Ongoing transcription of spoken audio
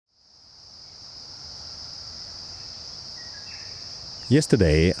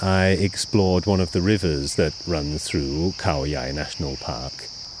Yesterday I explored one of the rivers that runs through Khao Yai National Park.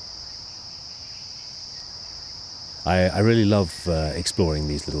 I really love exploring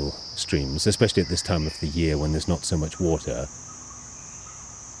these little streams, especially at this time of the year when there's not so much water.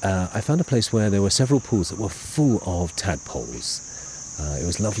 I found a place where there were several pools that were full of tadpoles. It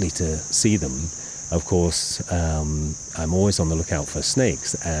was lovely to see them. Of course, I'm always on the lookout for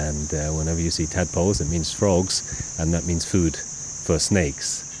snakes, and whenever you see tadpoles, it means frogs, and that means food for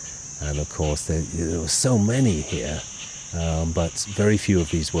snakes. And of course, there were so many here, but very few of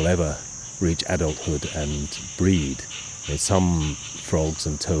these will ever reach adulthood and breed. Some frogs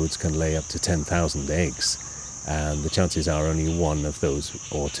and toads can lay up to 10,000 eggs, and the chances are only one of those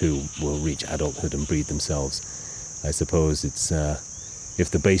or two will reach adulthood and breed themselves. I suppose it's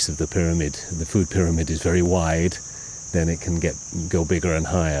if the base of the pyramid, the food pyramid, is very wide, then it can go bigger and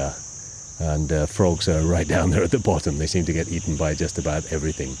higher. And frogs are right down there at the bottom. They seem to get eaten by just about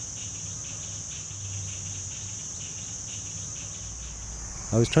everything.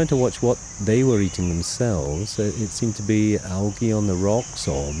 I was trying to watch what they were eating themselves. It seemed to be algae on the rocks,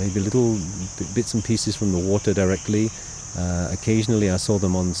 or maybe little bits and pieces from the water directly. Occasionally I saw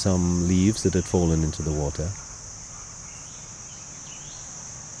them on some leaves that had fallen into the water.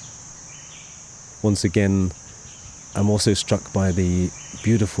 Once again, I'm also struck by the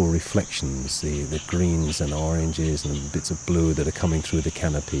beautiful reflections, the greens and oranges and bits of blue that are coming through the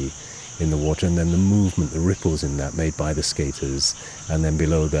canopy in the water, and then the movement, the ripples in that made by the skaters, and then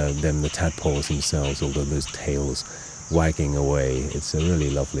below them the tadpoles themselves, all those tails wagging away. It's a really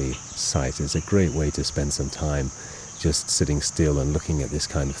lovely sight. It's a great way to spend some time just sitting still and looking at this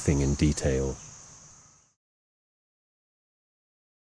kind of thing in detail.